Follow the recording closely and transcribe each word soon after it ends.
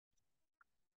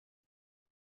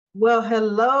Well,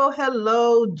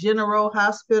 hello, General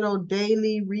Hospital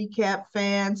Daily Recap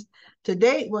fans.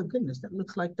 Today, well, goodness, that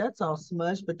looks like that's all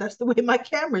smudged, but that's the way my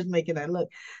camera is making that look.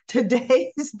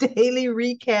 Today's Daily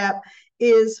Recap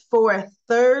is for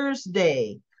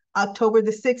Thursday, October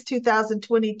the 6th,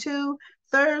 2022.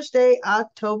 Thursday,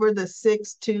 October the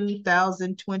 6th,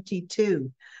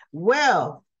 2022.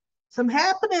 Well, some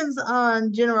happenings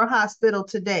on General Hospital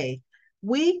today.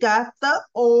 We got the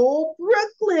old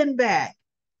Brooklyn back.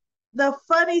 The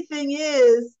funny thing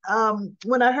is,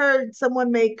 when I heard someone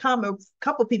make comments, a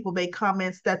couple people made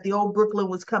comments that the old Brooklyn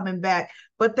was coming back,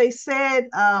 but they said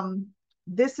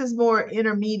this is more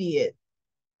intermediate,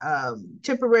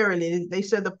 temporarily. They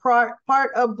said the part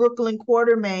of Brooklyn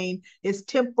Quartermain is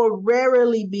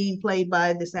temporarily being played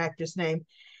by this actress name.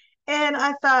 And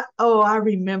I thought, oh, I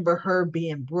remember her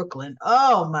being Brooklyn.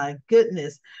 Oh my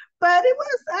goodness. But it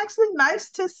was actually nice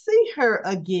to see her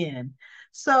again.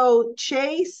 So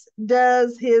Chase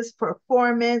does his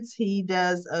performance. He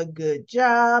does a good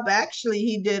job. Actually,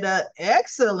 he did an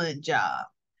excellent job.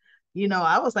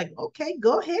 I was like, okay,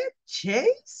 go ahead,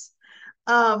 Chase.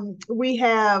 We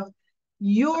have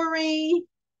Yuri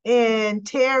and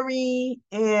Terry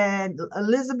and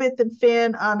Elizabeth and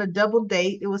Finn on a double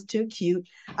date. It was too cute.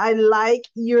 I like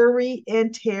Yuri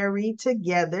and Terry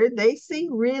together. They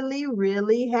seem really,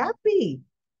 really happy.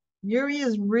 Yuri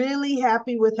is really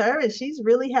happy with her and she's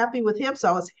really happy with him. So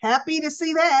I was happy to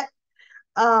see that.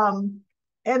 Um,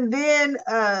 and then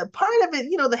part of it,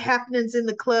 the happenings in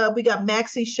the club, we got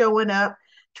Maxie showing up,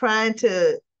 trying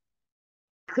to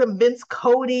convince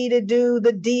Cody to do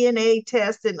the DNA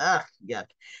test and yuck.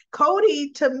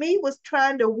 Cody to me was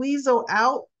trying to weasel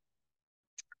out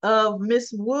of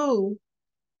Miss Wu,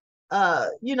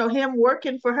 him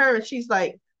working for her, and she's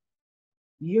like,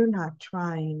 "You're not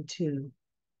trying to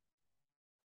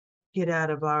get out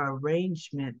of our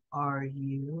arrangement, are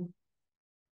you?"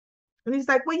 And he's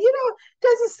like, "Well,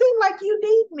 doesn't seem like you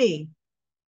need me."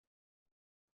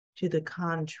 To the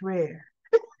contrary.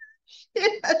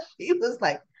 She was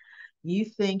like, "You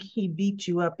think he beat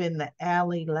you up in the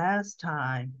alley last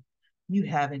time? You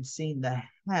haven't seen the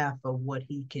half of what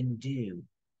he can do."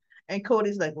 And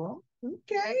Cody's like, "Well,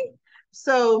 okay."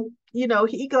 So, he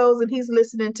goes and he's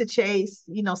listening to Chase,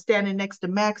 standing next to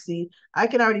Maxie. I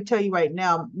can already tell you right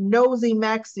now, nosy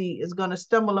Maxie is going to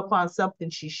stumble upon something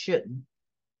she shouldn't.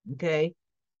 Okay.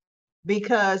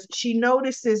 Because she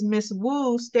notices Miss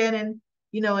Wu standing,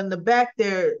 in the back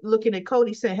there looking at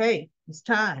Cody, saying, "Hey, it's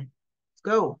time. Let's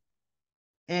go."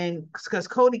 And because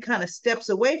Cody kind of steps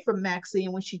away from Maxie,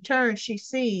 and when she turns, she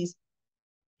sees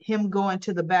him going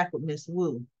to the back with Miss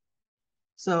Wu.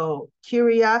 So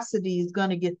curiosity is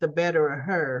going to get the better of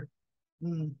her.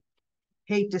 Mm,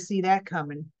 hate to see that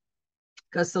coming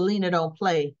because Selena don't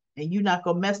play, and you're not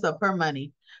gonna mess up her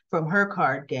money from her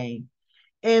card game.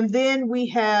 And then we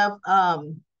have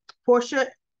Portia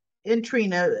and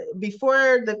Trina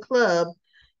before the club.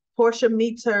 Portia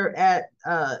meets her at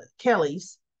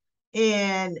Kelly's,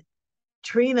 and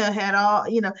Trina had all,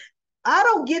 I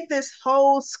don't get this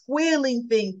whole squealing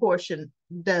thing Portia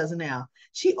does now.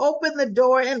 She opened the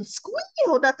door and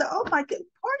squealed at the, oh my God,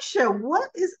 Portia, what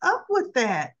is up with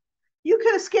that? You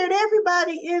could have scared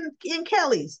everybody in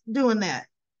Kelly's doing that.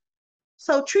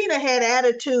 So Trina had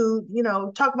attitude,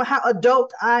 talking about how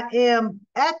adult I am,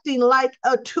 acting like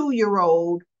a 2 year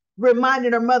old,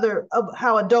 reminding her mother of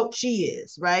how adult she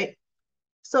is, right?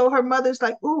 So her mother's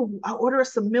like, "Ooh, I'll order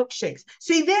us some milkshakes."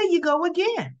 See, there you go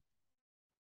again,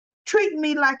 treating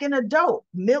me like an adult.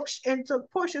 Milk and so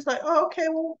Portia's like, "Oh, okay,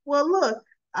 well, look,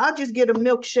 I'll just get a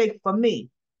milkshake for me."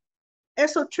 And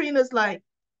so Trina's like,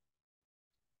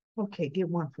 "Okay, get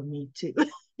one for me too."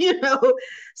 you know.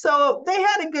 So they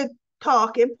had a good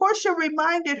talk, and Portia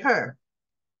reminded her,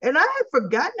 and I had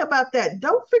forgotten about that.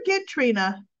 Don't forget,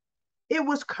 Trina, it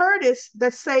was Curtis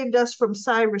that saved us from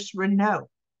Cyrus Renault.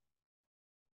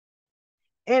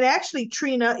 And actually,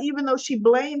 Trina, even though she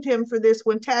blamed him for this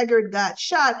when Taggart got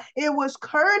shot, it was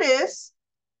Curtis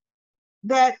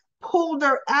that pulled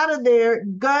her out of there,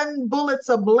 gun bullets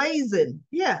ablazing.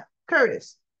 Yeah,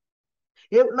 Curtis.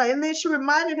 And then she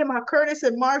reminded him how Curtis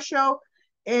and Marshall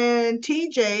and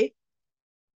TJ,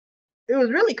 it was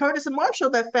really Curtis and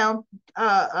Marshall that found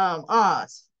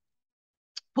Oz,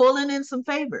 pulling in some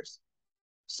favors.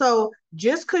 So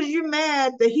just because you're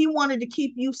mad that he wanted to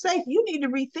keep you safe, you need to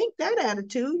rethink that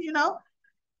attitude.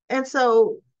 And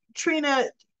so Trina,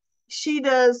 she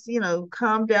does,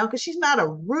 calm down because she's not a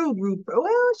rude.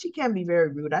 Well, she can be very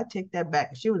rude. I take that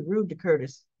back. She was rude to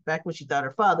Curtis back when she thought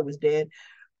her father was dead.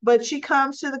 But she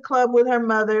comes to the club with her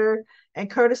mother, and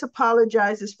Curtis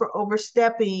apologizes for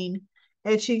overstepping.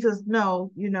 And she says,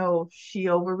 no, she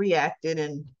overreacted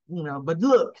and, but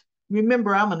look,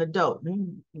 remember, I'm an adult.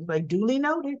 And like, duly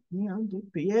noted, yeah,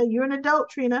 you're an adult,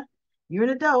 Trina. You're an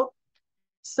adult.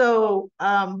 So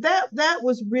that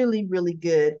was really, really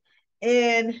good.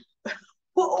 And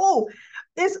oh,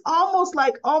 it's almost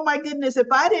like, oh my goodness, if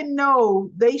I didn't know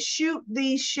they shoot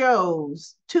these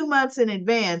shows 2 months in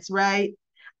advance, right?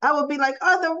 I would be like,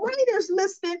 are the writers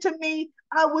listening to me?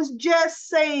 I was just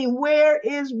saying, where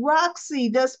is Roxy?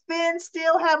 Does Finn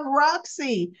still have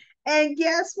Roxy? And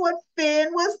guess what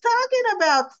Finn was talking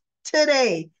about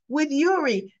today with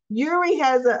Yuri? Yuri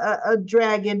has a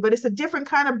dragon, but it's a different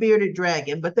kind of bearded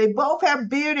dragon. But they both have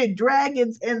bearded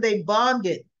dragons and they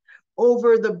bonded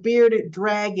over the bearded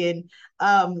dragon.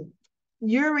 Um,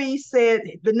 Yuri said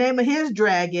the name of his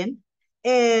dragon,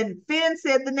 and Finn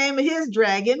said the name of his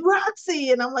dragon,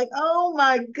 Roxy. And I'm like, oh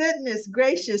my goodness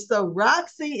gracious. So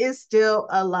Roxy is still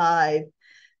alive.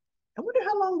 I wonder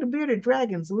how long the bearded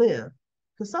dragons live.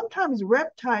 Because sometimes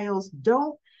reptiles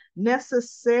don't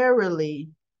necessarily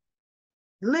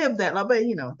live that long, but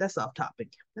that's off topic.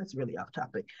 That's really off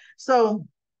topic. So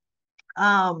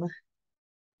um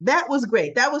that was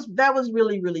great. That was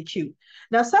really, really cute.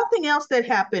 Now, something else that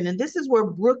happened, and this is where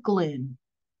Brooklyn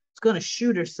is going to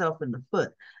shoot herself in the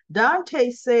foot.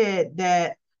 Dante said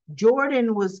that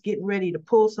Jordan was getting ready to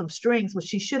pull some strings, which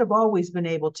she should have always been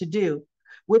able to do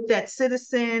with that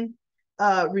citizen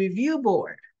review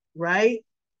board, right?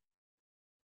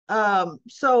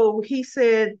 So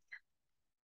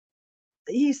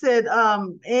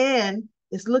and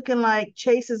it's looking like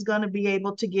Chase is going to be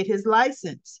able to get his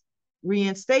license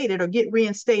reinstated or get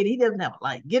reinstated. He doesn't have a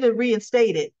license, get it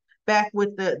reinstated back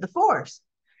with the force.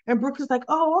 And Brooke is like,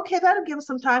 oh, okay, that'll give us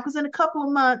some time because in a couple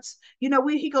of months, he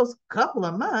goes, couple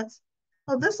of months.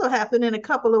 Oh, this will happen in a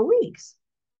couple of weeks.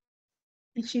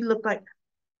 And she looked like,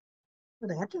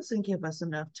 well, that doesn't give us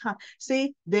enough time.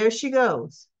 See, there she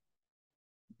goes.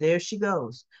 There she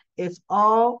goes. It's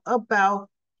all about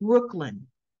Brooklyn,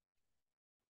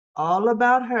 all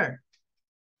about her.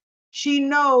 She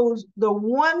knows the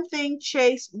one thing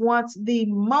Chase wants the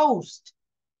most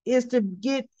is to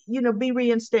be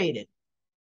reinstated.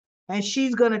 And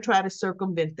she's going to try to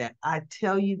circumvent that. I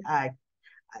tell you,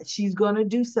 she's going to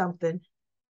do something.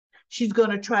 She's going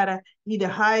to try to either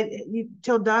hide, you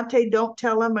tell Dante, don't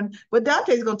tell him. But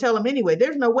Dante's going to tell him anyway.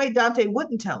 There's no way Dante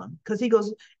wouldn't tell him because he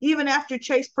goes, even after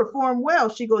Chase performed well,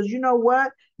 she goes, you know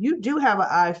what? You do have an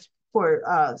eye for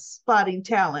spotting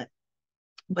talent.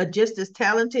 But just as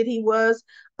talented he was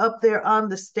up there on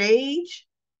the stage,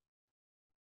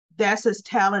 that's as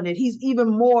talented. He's even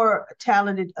more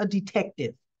talented, a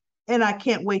detective. And I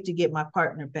can't wait to get my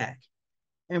partner back.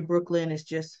 And Brooklyn is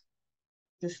just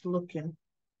looking.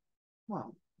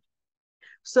 Wow.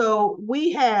 So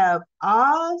we have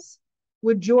Oz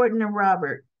with Jordan and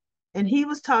Robert. And he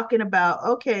was talking about,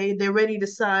 okay, they're ready to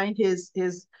sign his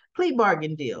plea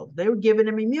bargain deal. They were giving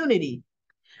him immunity.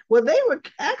 Well, they were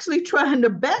actually trying to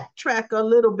backtrack a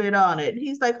little bit on it.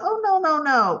 He's like, oh, no, no,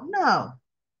 no, no,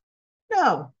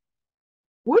 no.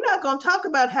 We're not going to talk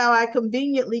about how I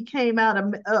conveniently came out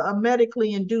of a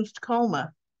medically induced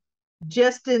coma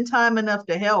just in time enough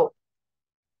to help.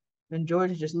 And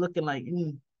George is just looking like,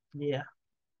 yeah,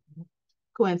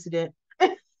 coincident.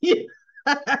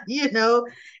 you know,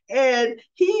 and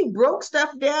he broke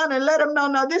stuff down and let him know,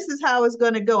 no, this is how it's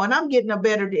going to go. And I'm getting a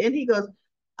better, and he goes,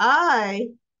 I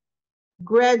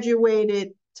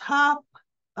graduated top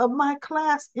of my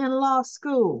class in law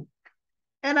school.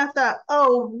 And I thought,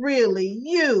 oh, really?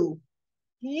 You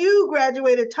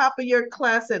graduated top of your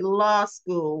class at law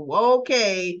school.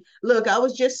 Okay. Look, I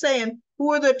was just saying,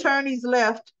 who are the attorneys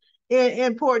left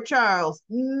in Port Charles?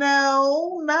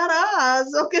 No, not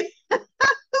Oz. Okay.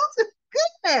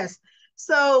 Goodness.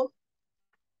 So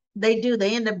they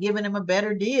end up giving him a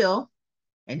better deal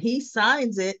and he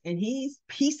signs it and he's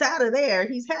peace out of there.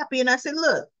 He's happy. And I said,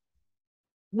 look,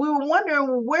 we were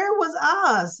wondering where was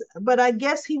Oz, but I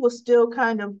guess he was still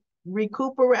kind of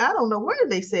recuperating. I don't know where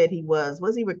they said he was.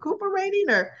 Was he recuperating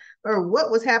or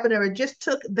what was happening? Or it just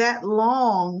took that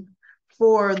long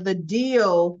for the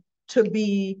deal to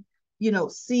be,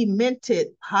 cemented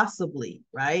possibly,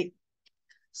 right?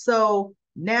 So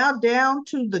now down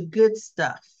to the good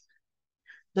stuff.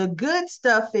 The good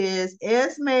stuff is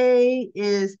Esme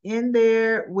is in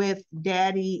there with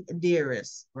Daddy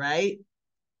Dearest, right?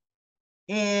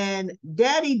 And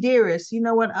Daddy Dearest, you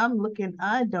know what? I'm looking,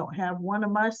 I don't have one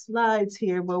of my slides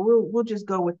here, but we'll just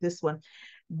go with this one.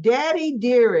 Daddy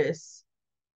Dearest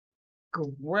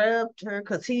grabbed her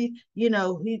because he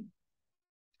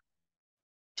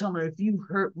told her, if you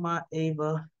hurt my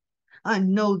Ava, I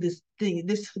know this thing,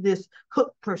 this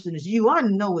Hook person is you. I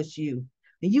know it's you.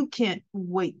 And you can't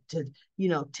wait to,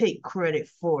 take credit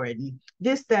for it. And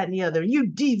this, that, and the other. You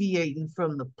deviating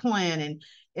from the plan.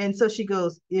 And so she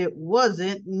goes, it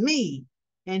wasn't me.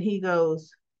 And he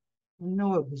goes, I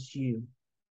know it was you.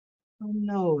 I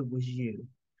know it was you.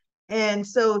 And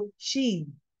so she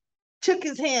took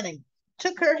his hand and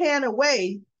took her hand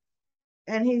away.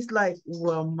 And he's like,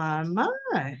 well, my.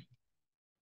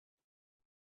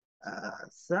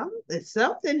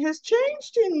 Something has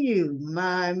changed in you,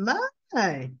 my,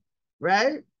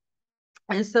 right?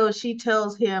 And so she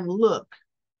tells him, look,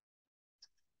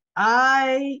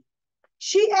 I,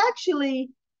 she actually,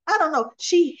 I don't know,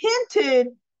 she hinted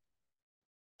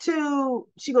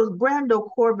she goes, Brando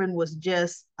Corbin was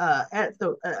just at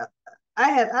the,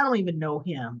 I don't even know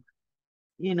him.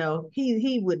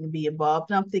 He wouldn't be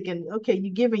involved. And I'm thinking, okay,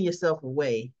 you're giving yourself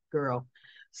away, girl.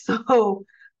 So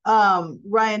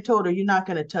Ryan told her, you're not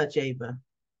going to touch Ava.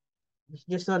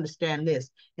 Just understand this.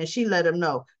 And she let him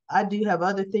know, I do have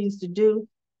other things to do,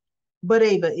 but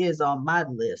Ava is on my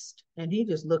list. And he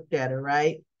just looked at her,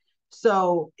 right?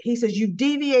 So he says, you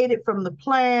deviated from the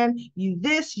plan, you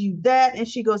this, you that. And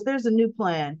she goes, there's a new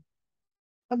plan.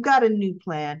 I've got a new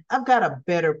plan. I've got a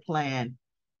better plan.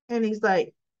 And he's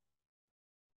like,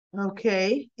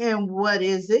 okay, and what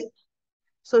is it?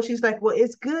 So she's like, well,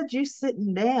 it's good you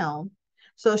sitting down.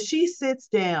 So she sits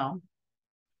down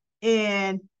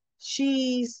and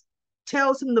she's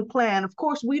tells him the plan. Of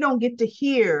course, we don't get to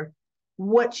hear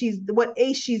what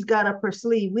ace she's got up her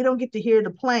sleeve. We don't get to hear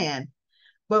the plan.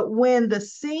 But when the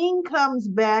scene comes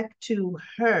back to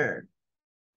her,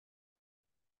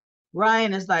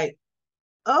 Ryan is like,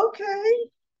 okay,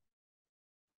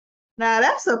 now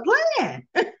that's a plan.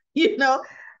 you know,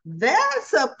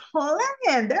 that's a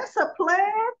plan. That's a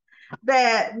plan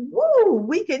that woo,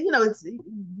 we can,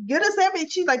 get us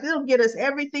she's like, it'll get us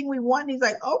everything we want. And he's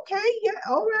like, okay, yeah,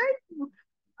 all right.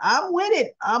 I'm with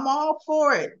it. I'm all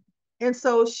for it. And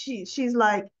so she's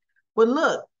like, well,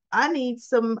 look, I need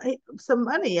some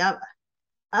money. I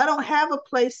don't have a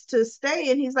place to stay.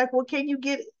 And he's like, well, can you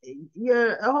get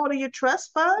a hold of your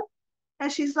trust fund? And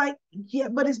she's like, yeah,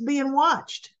 but it's being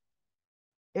watched.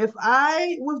 If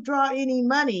I withdraw any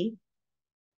money,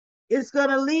 it's going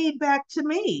to lead back to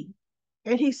me.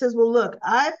 And he says, well, look,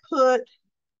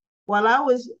 while I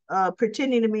was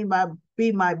pretending to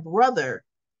be my brother,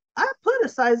 I put a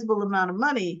sizable amount of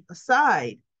money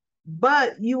aside,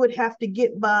 but you would have to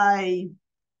get by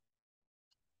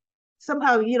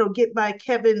somehow, get by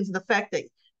the fact that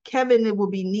Kevin it will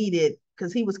be needed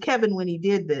because he was Kevin when he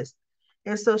did this.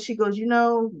 And so she goes,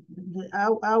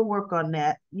 I'll. On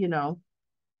that.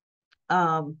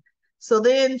 Um, so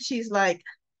then she's like,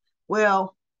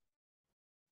 well,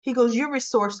 he goes, you're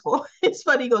resourceful. It's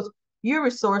funny. He goes, you're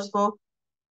resourceful.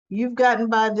 You've gotten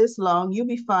by this long. You'll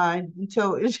be fine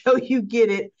until you get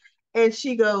it. And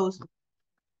she goes,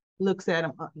 looks at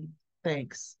him,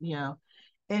 thanks.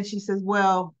 And she says,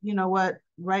 well, you know what?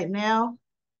 Right now,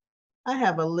 I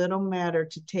have a little matter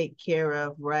to take care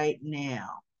of right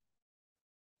now.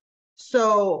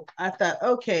 So I thought,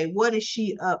 okay, what is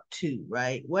she up to,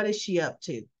 right? What is she up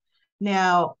to?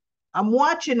 Now, I'm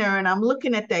watching her and I'm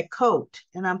looking at that coat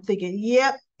and I'm thinking,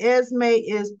 yep, Esme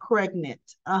is pregnant.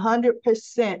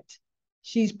 100%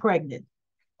 she's pregnant.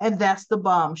 And that's the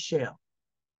bombshell.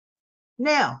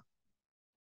 Now,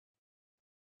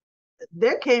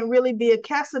 there can't really be a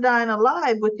Cassadine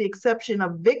alive with the exception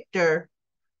of Victor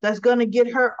that's going to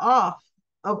get her off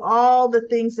of all the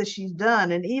things that she's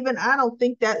done. And even I don't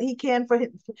think that he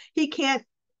can't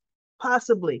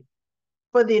possibly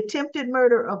for the attempted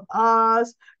murder of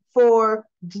Oz, for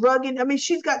drugging. I mean,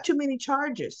 she's got too many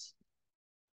charges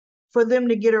for them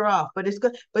to get her off. But it's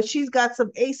good. But she's got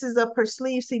some aces up her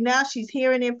sleeve. See, now she's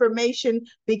hearing information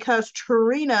because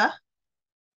Trina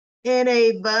and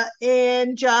Ava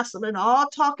and Jocelyn all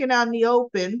talking out in the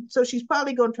open. So she's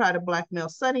probably going to try to blackmail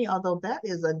Sonny, although that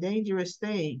is a dangerous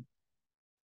thing.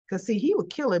 Because, see, he would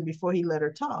kill her before he let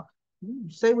her talk.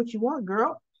 Say what you want,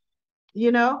 girl.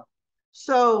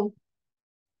 So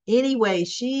anyway,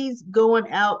 she's going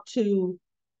out to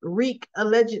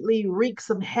allegedly wreak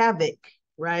some havoc,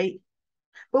 right?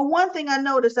 But one thing I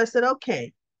noticed, I said,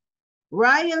 okay,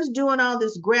 Ryan's doing all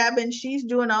this grabbing, she's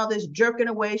doing all this jerking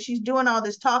away, she's doing all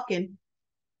this talking.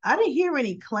 I didn't hear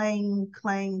any clanging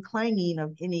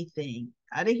of anything.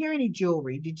 I didn't hear any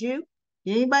jewelry. Did you?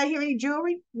 Did anybody hear any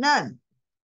jewelry? None.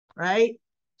 Right?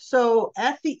 So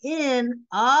at the end,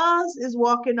 Oz is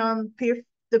walking on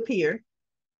the pier.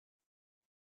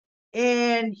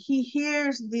 and he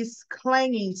hears this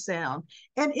clanging sound.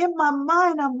 And in my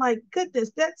mind, I'm like,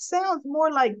 goodness, that sounds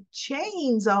more like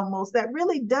chains almost. That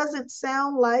really doesn't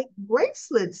sound like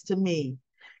bracelets to me.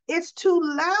 It's too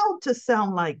loud to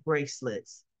sound like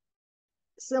bracelets,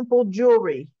 simple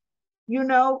jewelry, you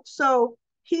know? So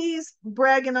he's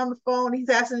bragging on the phone. He's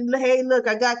asking, hey, look,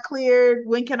 I got cleared.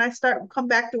 When can I start, come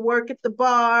back to work at the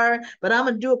bar? But I'm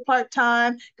going to do it part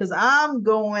time because I'm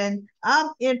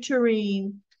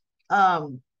entering,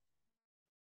 um,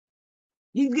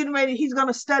 he's getting ready, he's going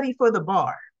to study for the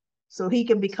bar so he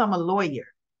can become a lawyer.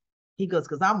 He goes,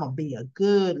 because I'm going to be a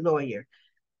good lawyer.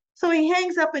 So he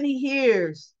hangs up and he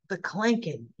hears the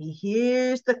clanking. He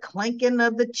hears the clanking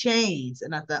of the chains.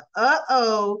 And I thought,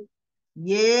 uh-oh,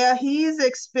 yeah, he's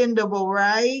expendable,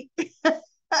 right?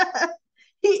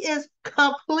 He is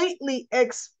completely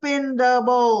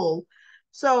expendable.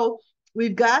 So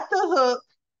we've got the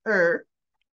hooker,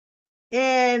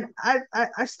 and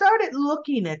I started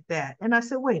looking at that, and I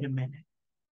said, wait a minute.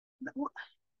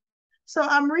 So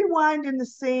I'm rewinding the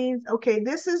scenes. Okay,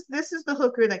 this is the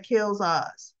hooker that kills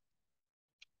Oz.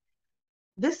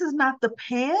 This is not the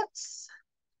pants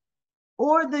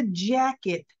or the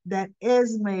jacket that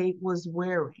Esme was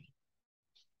wearing.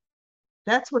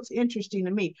 That's what's interesting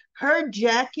to me. Her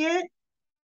jacket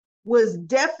was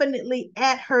definitely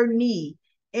at her knee.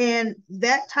 And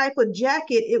that type of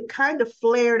jacket, it kind of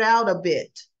flared out a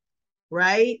bit,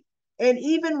 right? And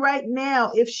even right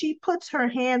now, if she puts her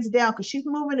hands down, because she's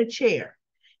moving a chair,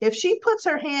 if she puts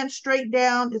her hands straight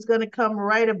down, it's going to come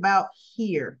right about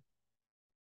here.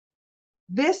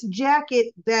 This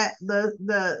jacket that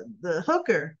the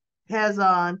hooker has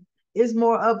on is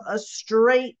more of a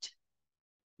straight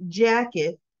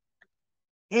jacket,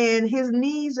 and his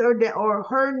knees or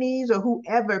her knees or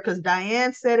whoever, because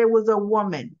Diane said it was a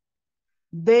woman,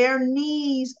 their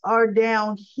knees are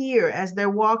down here as they're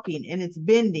walking, and it's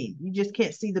bending. You just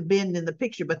can't see the bend in the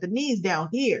picture, but the knees down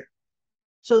here.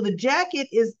 So the jacket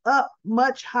is up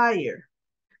much higher,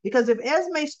 because if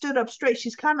Esme stood up straight,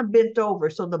 she's kind of bent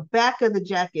over. So the back of the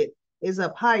jacket is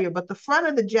up higher, but the front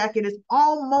of the jacket is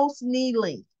almost knee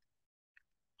length.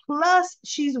 Plus,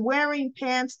 she's wearing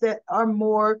pants that are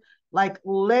more like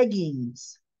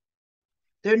leggings.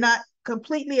 They're not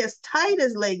completely as tight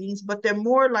as leggings, but they're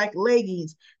more like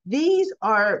leggings. These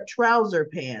are trouser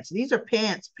pants. These are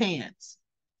pants.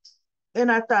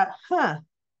 And I thought,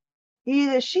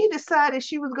 either she decided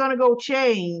she was going to go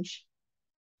change,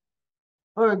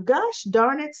 or gosh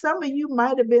darn it, some of you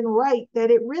might have been right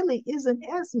that it really isn't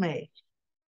Esme.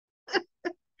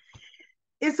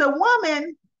 It's a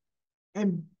woman,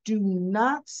 and do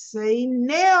not say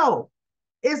Nell.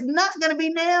 It's not going to be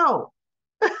Nell.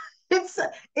 It's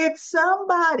it's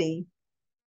somebody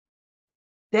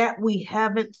that we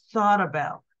haven't thought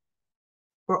about.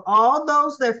 For all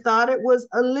those that thought it was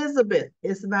Elizabeth,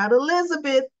 it's not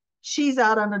Elizabeth. She's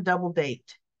out on a double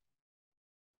date.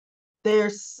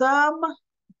 There's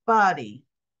somebody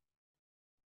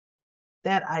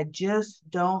that I just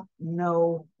don't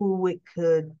know who it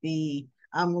could be.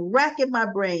 I'm racking my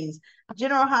brains.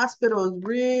 General Hospital is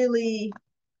really,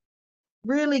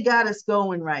 really got us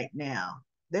going right now.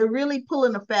 They're really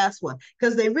pulling a fast one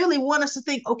because they really want us to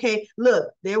think, okay,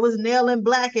 look, there was Nell in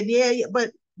black, and yeah,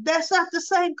 but that's not the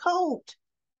same coat.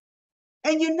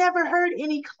 And you never heard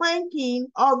any clanking,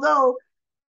 although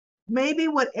maybe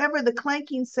whatever the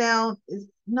clanking sound is,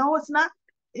 no, it's not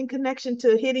in connection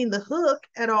to hitting the hook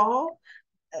at all.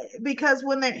 Because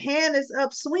when their hand is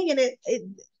up swinging it,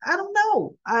 I don't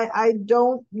know. I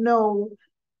don't know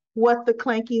what the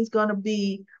clanking is going to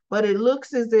be, but it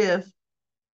looks as if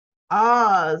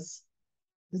Oz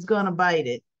is going to bite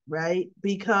it, right?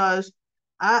 Because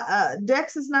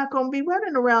Dex is not going to be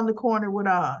running around the corner with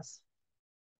Oz.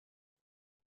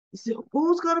 So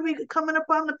who's going to be coming up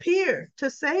on the pier to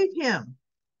save him?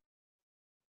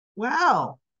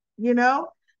 Wow, you know?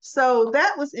 So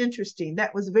that was interesting.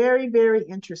 That was very, very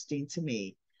interesting to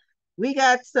me. We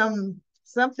got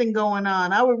something going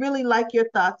on. I would really like your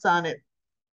thoughts on it.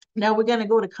 Now we're going to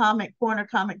go to comment corner,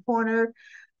 comment corner.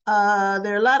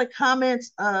 There are a lot of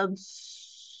comments.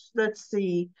 Let's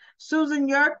see. Susan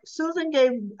York. Susan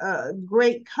gave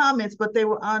great comments, but they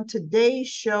were on today's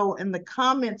show, and the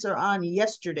comments are on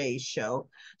yesterday's show.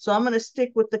 So I'm going to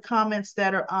stick with the comments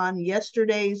that are on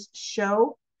yesterday's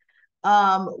show.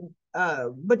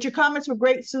 But your comments were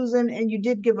great, Susan, and you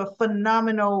did give a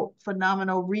phenomenal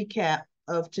recap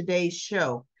of today's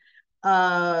show.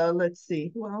 Let's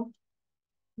see. Well,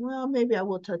 maybe I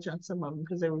will touch on some of them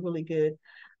because they were really good.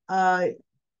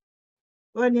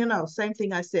 Well, you know, same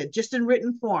thing I said, just in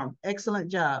written form. Excellent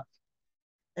job.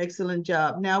 Excellent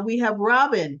job. Now we have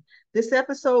Robin. This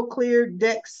episode cleared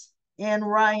Dex And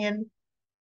Ryan,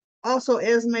 also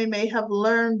Esme may have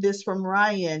learned this from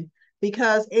Ryan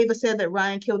because Ava said that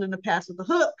Ryan killed in the past with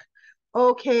a hook.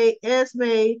 Okay,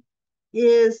 Esme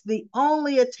is the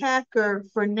only attacker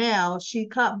for now. She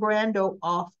caught Brando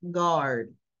off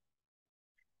guard.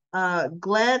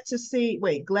 Glad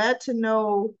to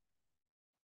know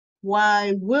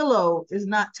why Willow is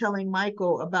not telling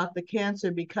Michael about the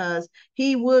cancer because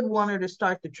he would want her to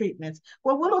start the treatments.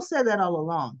 Well, Willow said that all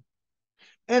along.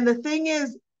 And the thing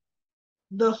is,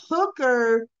 the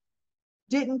hooker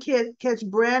didn't catch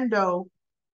Brando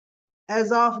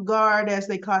as off guard as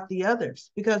they caught the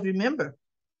others. Because remember,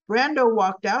 Brando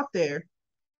walked out there.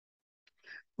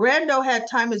 Brando had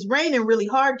time. It's raining really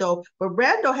hard though, but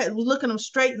Brando was looking him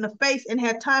straight in the face and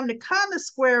had time to kind of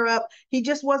square up. He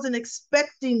just wasn't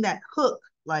expecting that hook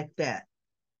like that.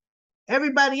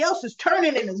 Everybody else is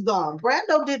turning and is gone.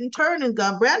 Brando didn't turn and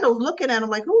gone. Brando's looking at him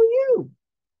like, "Who are you?"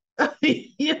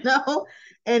 You know,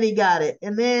 and he got it.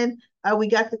 And then we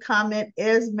got the comment,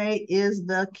 "Esme is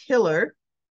the killer."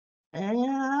 And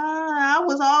I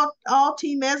was all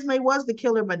team Esme was the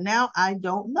killer, but now I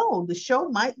don't know. The show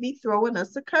might be throwing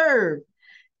us a curve.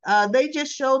 They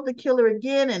just showed the killer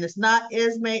again, and it's not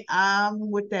Esme. I'm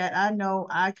with that. I know.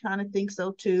 I kind of think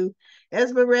so too.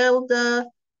 Esmeralda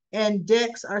and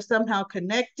Dex are somehow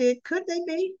connected. Could they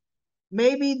be?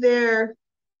 Maybe their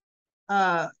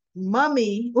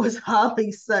mummy was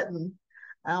Holly Sutton.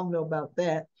 I don't know about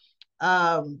that.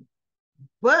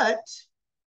 But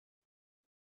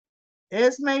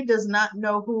Esme does not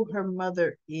know who her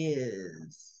mother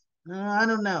is. I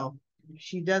don't know.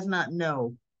 She does not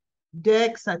know.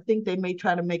 Dex, I think they may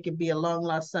try to make it be a long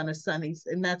lost son of Sonny's,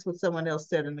 and that's what someone else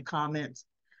said in the comments,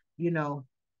 you know.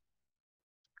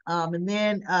 And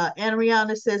then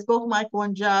Ariana says both Michael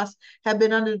and Joss have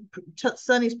been under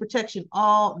Sonny's protection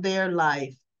all their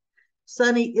life.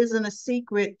 Sonny isn't a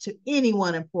secret to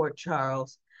anyone in Port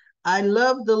Charles. I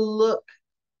love the look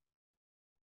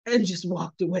and just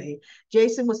walked away.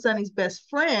 Jason was Sonny's best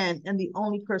friend and the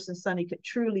only person Sonny could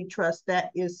truly trust. That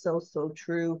is so, so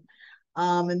true.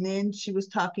 And then she was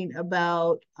talking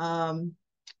about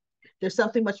there's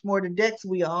something much more to Dex.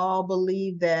 We all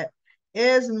believe that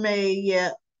Esme,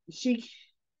 yeah, she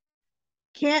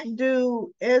can't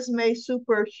do Esme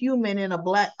superhuman in a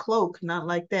black cloak, not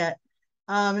like that.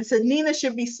 It said Nina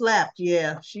should be slapped.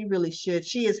 Yeah, she really should.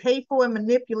 She is hateful and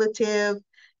manipulative,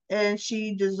 and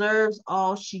she deserves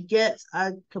all she gets.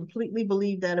 I completely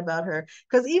believe that about her.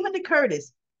 Because even to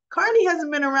Curtis, Carly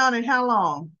hasn't been around in how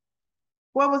long?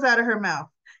 What was out of her mouth?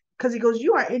 Because he goes,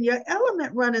 "You are in your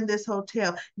element running this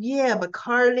hotel." Yeah, but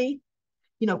Carly,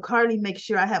 Carly makes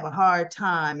sure I have a hard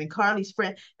time. And Carly's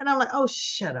friend. And I'm like, "Oh,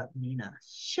 shut up, Nina.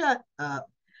 Shut up."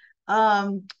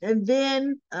 And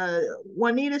then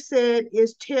Juanita said,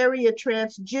 "Is Terry a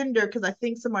transgender?" Because I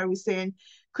think somebody was saying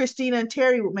Christina and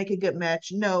Terry would make a good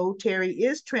match. No, Terry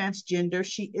is transgender.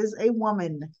 She is a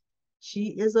woman.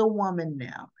 She is a woman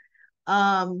now.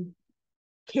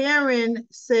 Karen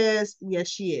says, yes,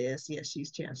 she is. Yes,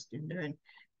 she's transgender. And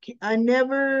I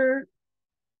never,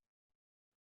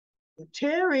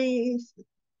 Terry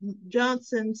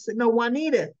Johnson, no,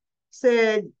 Juanita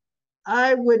said,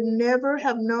 I would never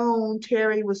have known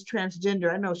Terry was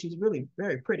transgender. I know she's really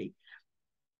very pretty.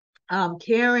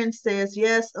 Karen says,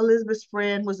 yes, Elizabeth's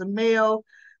friend was a male.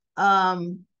 I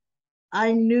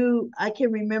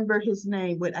can remember his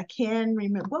name, but I can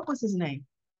remember, what was his name?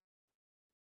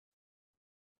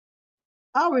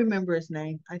 I'll remember his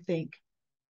name, I think.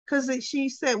 Because she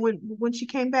said when she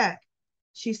came back,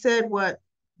 she said what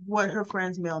her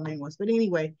friend's male name was. But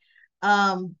anyway,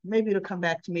 maybe it'll come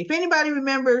back to me. If anybody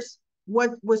remembers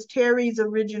what was Terry's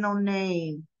original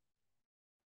name,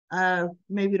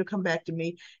 maybe it'll come back to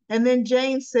me. And then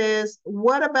Jane says,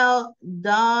 "What about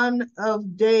Dawn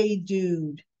of Day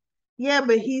dude?" Yeah,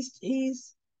 but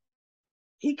he's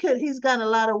got a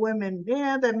lot of women,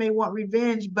 yeah, that may want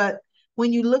revenge, but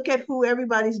when you look at who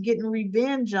everybody's getting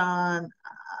revenge on,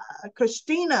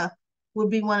 Christina would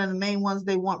be one of the main ones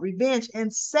they want revenge,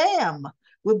 and Sam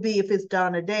would be if it's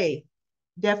Donna Day,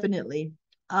 definitely.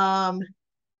 And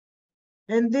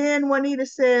then Juanita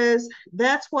says,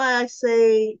 "That's why I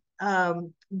say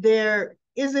there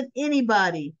isn't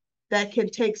anybody that can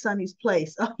take Sonny's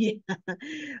place." Oh yeah.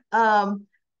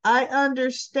 I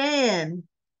understand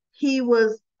he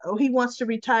wants to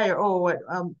retire. Oh, what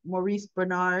Maurice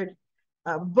Bernard.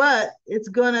 But it's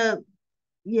gonna,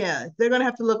 yeah, they're gonna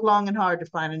have to look long and hard to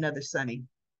find another Sonny.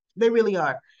 They really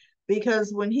are.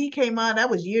 Because when he came on, that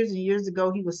was years and years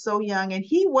ago. He was so young, and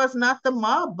he was not the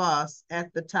mob boss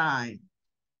at the time.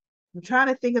 I'm trying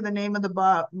to think of the name of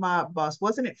the mob boss.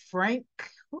 Wasn't it Frank?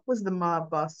 What was the mob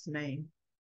boss name?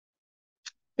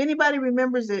 Anybody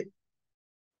remembers it?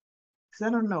 Because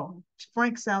I don't know.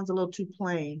 Frank sounds a little too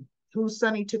plain. Who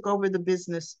Sonny took over the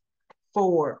business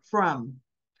from.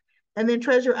 And then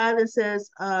Treasure Island says,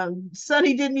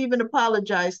 Sonny didn't even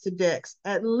apologize to Dex.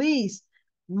 At least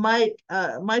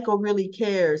Michael really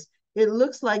cares. It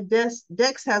looks like Dex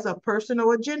has a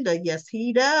personal agenda. Yes,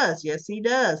 he does. Yes, he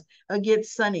does.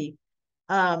 Against Sonny,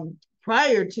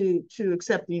 prior to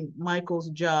accepting Michael's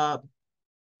job.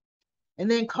 And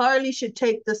then Carly should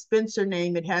take the Spencer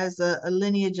name. It has a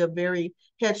lineage of very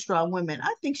headstrong women.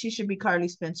 I think she should be Carly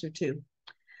Spencer too.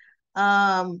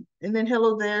 And then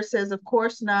Hello There says, of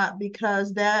course not,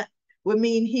 because that would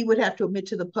mean he would have to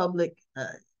admit it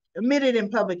in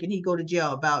public, and he'd go to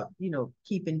jail about,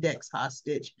 keeping Dex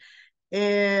hostage.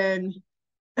 And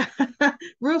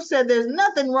Ruth said, there's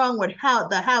nothing wrong with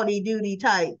the howdy doody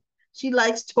type. She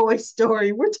likes Toy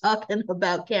Story. We're talking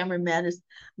about Cameron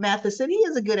Matheson. He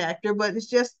is a good actor, but it's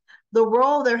just the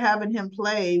role they're having him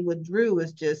play with Drew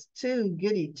is just too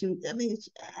goody.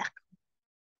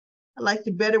 I liked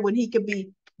it better when he could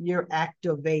be, you're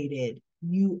activated.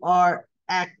 You are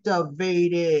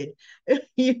activated.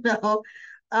 you know.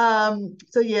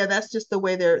 So yeah, that's just the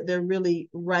way they're really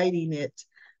writing it.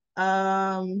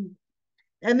 And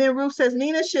then Ruth says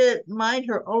Nina should mind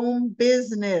her own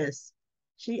business.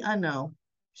 I know.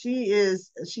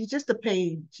 She's just a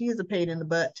pain. She is a pain in the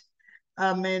butt.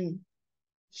 And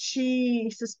she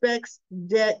suspects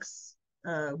Dex.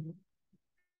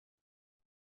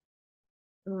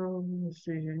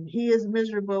 He is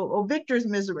miserable. Oh, Victor's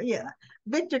miserable. Yeah,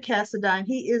 Victor Cassadine.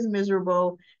 He is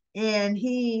miserable, and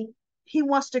he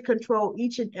wants to control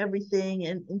each and everything,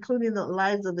 and including the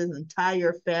lives of his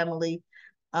entire family.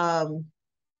 Dexter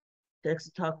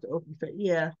talked to open face.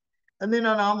 Yeah, and then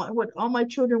on all my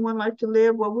children want life to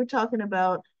live. Well, we're talking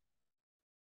about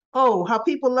how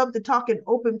people love to talk in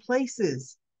open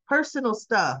places, personal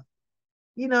stuff.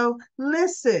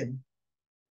 Listen.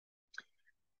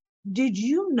 Did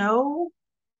you know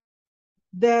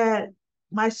that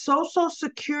my social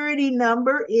security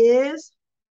number is?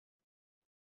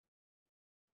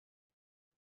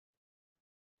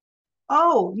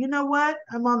 Oh, you know what?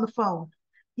 I'm on the phone.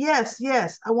 Yes,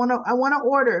 yes. I want to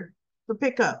order the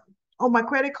pickup. Oh, my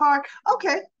credit card.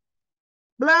 Okay.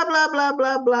 Blah blah blah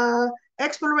blah blah.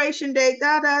 Expiration date.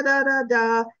 Da da da da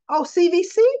da. Oh,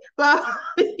 CVC. Blah.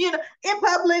 In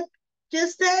public.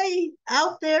 Just stay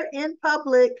out there in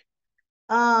public.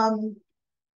 Um,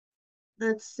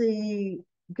 let's see.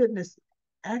 Goodness.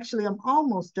 Actually, I'm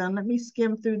almost done. Let me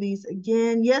skim through these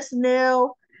again. Yes,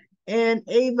 Nell and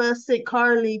Ava sent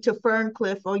Carly to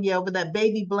Ferncliff. Oh, yeah, over that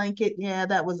baby blanket. Yeah,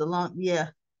 that was yeah,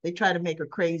 they try to make her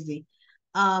crazy.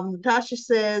 Tasha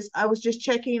says, I was just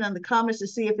checking on the comments to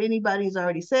see if anybody's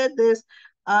already said this.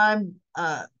 I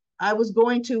was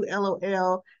going to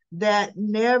LOL.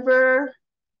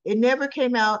 It never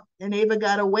came out, and Ava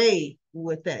got away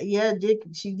with that. Yeah,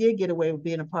 she did get away with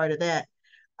being a part of that.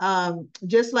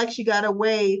 Just like she got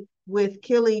away with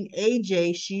killing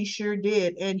AJ, she sure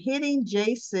did, and hitting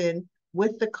Jason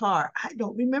with the car. I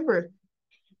don't remember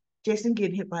Jason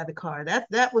getting hit by the car.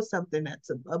 That was something that's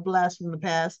a blast from the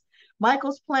past.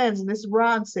 Michael's plans, and this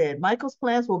Ron said, Michael's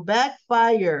plans will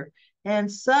backfire,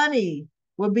 and Sonny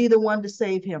will be the one to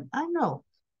save him. I know.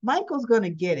 Michael's going to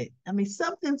get it. I mean,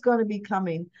 something's going to be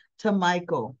coming to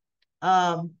Michael.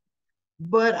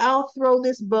 But I'll throw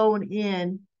this bone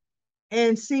in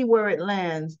and see where it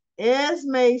lands.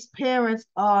 Esme's parents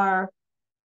are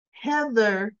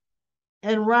Heather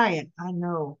and Ryan. I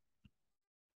know.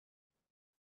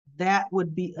 That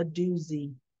would be a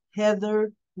doozy.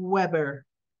 Heather Weber.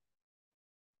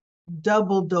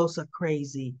 Double dose of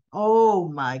crazy. Oh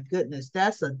my goodness.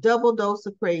 That's a double dose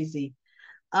of crazy.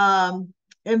 And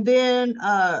then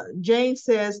Jane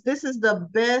says, this is the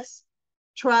best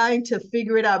trying to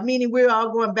figure it out, meaning we're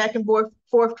all going back and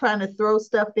forth trying to throw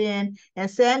stuff in. And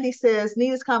Sandy says,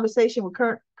 Nina's conversation with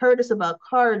Curtis about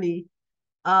Carly,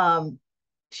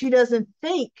 she doesn't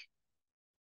think,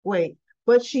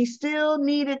 but she still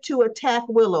needed to attack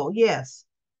Willow. Yes.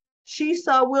 She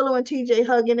saw Willow and TJ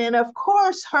hugging, and of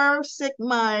course her sick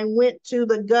mind went to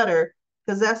the gutter,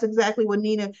 because that's exactly what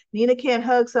Nina can't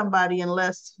hug somebody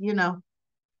unless,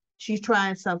 she's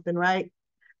trying something, right?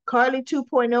 Carly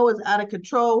 2.0 is out of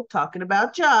control, talking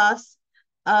about Joss,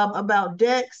 about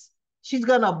Dex. She's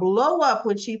going to blow up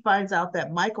when she finds out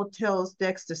that Michael tells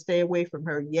Dex to stay away from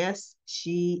her. Yes,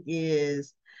 she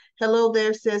is. Hello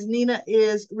There says Nina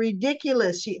is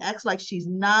ridiculous. She acts like she's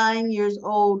 9 years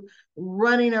old,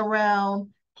 running around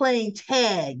playing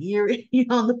tag. You're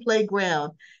on the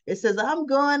playground. It says, I'm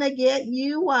going to get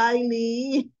you,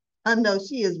 Wiley. I know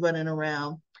she is running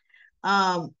around.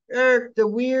 The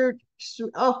weird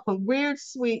Oh, a weird,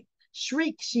 sweet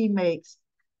shriek she makes.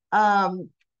 Um,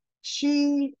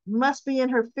 she must be in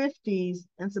her 50s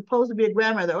and supposed to be a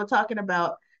grandmother. We're talking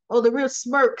about, oh, the real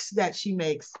smirks that she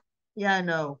makes. Yeah, I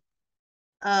know.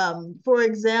 For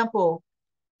example,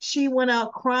 she went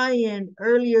out crying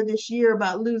earlier this year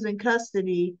about losing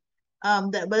custody.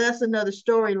 But that's another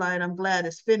storyline. I'm glad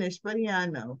it's finished. But yeah, I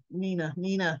know.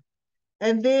 Nina.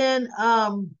 And then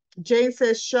Jane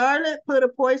says Charlotte put a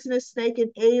poisonous snake in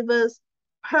Ava's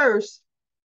purse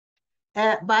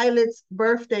at Violet's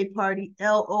birthday party.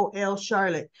 LOL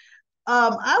Charlotte.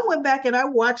 I went back and I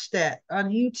watched that on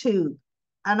YouTube,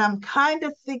 and I'm kind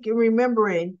of thinking,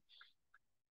 remembering,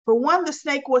 for one, the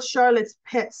snake was Charlotte's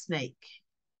pet snake.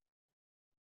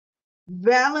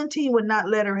 Valentine would not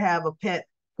let her have a pet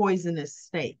poisonous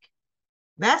snake.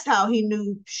 That's how he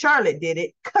knew Charlotte did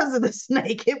it, because of the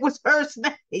snake. It was her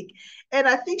snake. And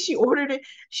I think she ordered it.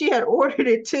 She had ordered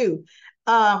it too.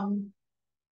 And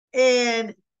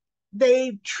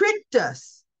they tricked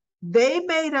us. They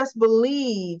made us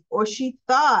believe, or she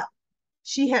thought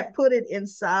she had put it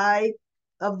inside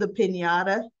of the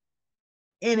piñata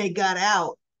and it got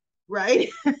out, right?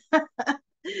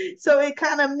 So it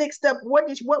kind of mixed up what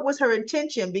was her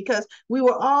intention, because we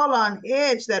were all on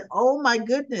edge that, oh my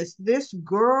goodness, this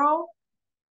girl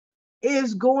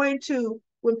is going to,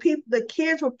 when people, the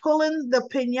kids were pulling the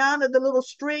piñata, the little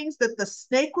strings, that the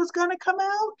snake was going to come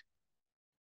out.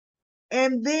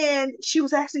 And then she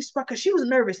was actually struck, because she was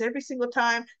nervous every single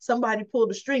time somebody pulled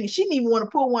a string, and she didn't even want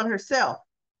to pull one herself.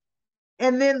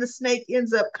 And then the snake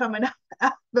ends up coming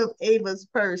out of Ava's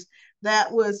purse.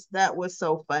 That was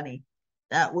so funny.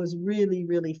 That was really,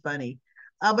 really funny.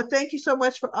 But thank you so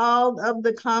much for all of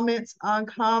the comments on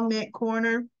Comment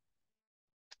Corner.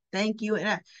 Thank you.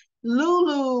 And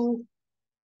Lulu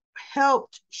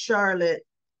helped Charlotte,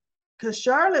 because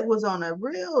Charlotte was on a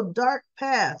real dark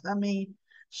path. I mean,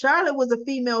 Charlotte was a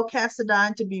female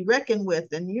Cassadine to be reckoned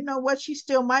with. And you know what? She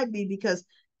still might be, because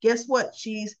guess what?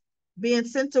 She's being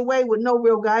sent away with no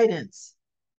real guidance.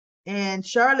 And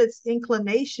Charlotte's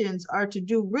inclinations are to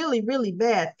do really, really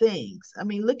bad things. I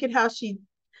mean, look at how she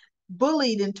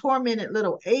bullied and tormented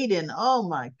little Aiden. Oh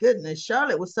my goodness.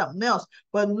 Charlotte was something else.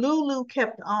 But Lulu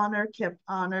kept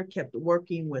kept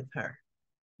working with her.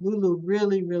 Lulu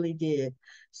really, really did.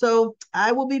 So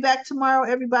I will be back tomorrow,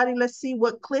 everybody. Let's see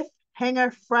what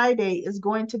Cliffhanger Friday is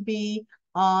going to be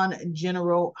on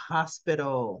General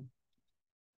Hospital.